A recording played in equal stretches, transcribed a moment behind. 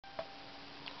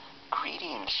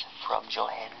Greetings from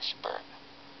Johannesburg.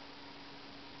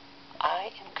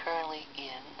 I am currently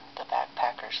in the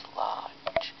Backpackers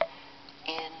Lodge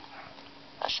in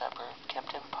a suburb,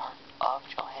 Kempton Park of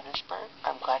Johannesburg.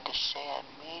 I'm glad to say I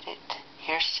made it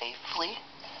here safely.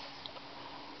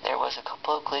 There was a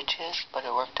couple of glitches, but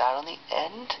it worked out in the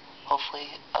end. Hopefully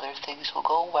other things will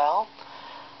go well.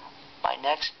 My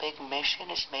next big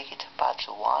mission is to make it to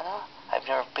Botswana. I've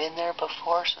never been there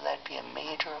before, so that'd be a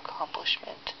major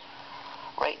accomplishment.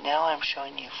 Right now I'm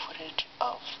showing you footage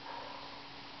of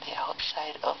the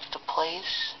outside of the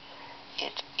place.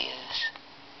 It is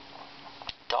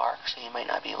dark, so you might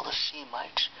not be able to see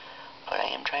much, but I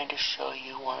am trying to show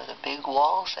you one of the big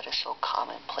walls that is so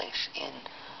commonplace in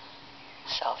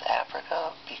South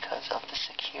Africa because of the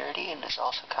security, and is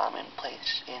also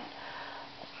commonplace in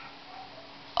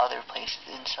other places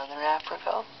in Southern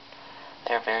Africa.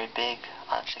 They're very big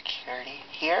on security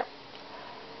here.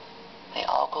 They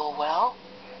all go well,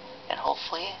 and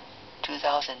hopefully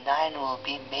 2009 will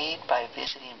be made by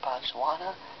visiting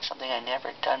Botswana, something I've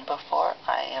never done before.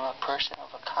 I am a person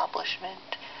of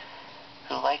accomplishment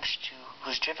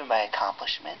who's driven by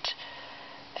accomplishment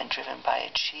and driven by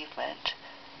achievement.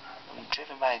 I'm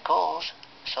driven by goals,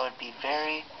 so it'd be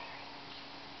very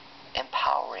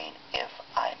empowering if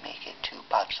I make it to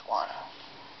Botswana.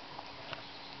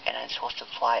 And I'm supposed to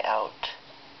fly out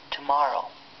tomorrow.